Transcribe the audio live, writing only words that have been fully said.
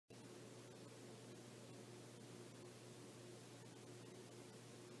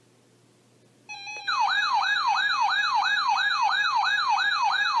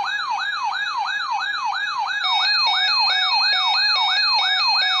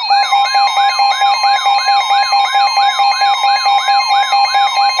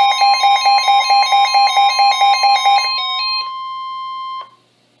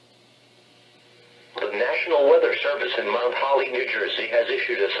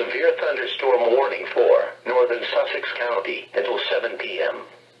severe thunderstorm warning for northern Sussex County until 7 p.m.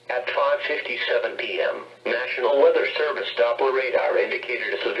 At 5:57 p.m., National Weather Service Doppler radar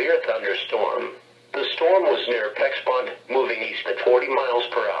indicated a severe thunderstorm. The storm was near Pexpond, moving east at 40 miles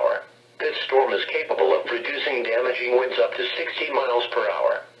per hour. This storm is capable of producing damaging winds up to 60 miles per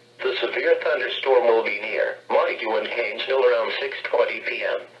hour. The severe thunderstorm will be near Montague and Haynesville around 6:20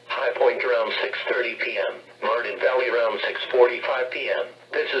 p.m., High Point around 6:30 p.m., Martin Valley around 6:45 p.m.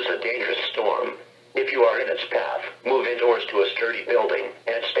 This is a dangerous storm. If you are in its path, move indoors to a sturdy building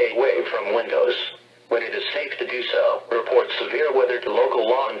and stay away from windows. When it is safe to do so, report severe weather to local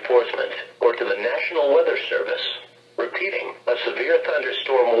law enforcement or to the National Weather Service. Repeating, a severe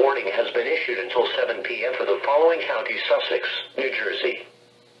thunderstorm warning has been issued until 7 p.m. for the following counties: Sussex, New Jersey,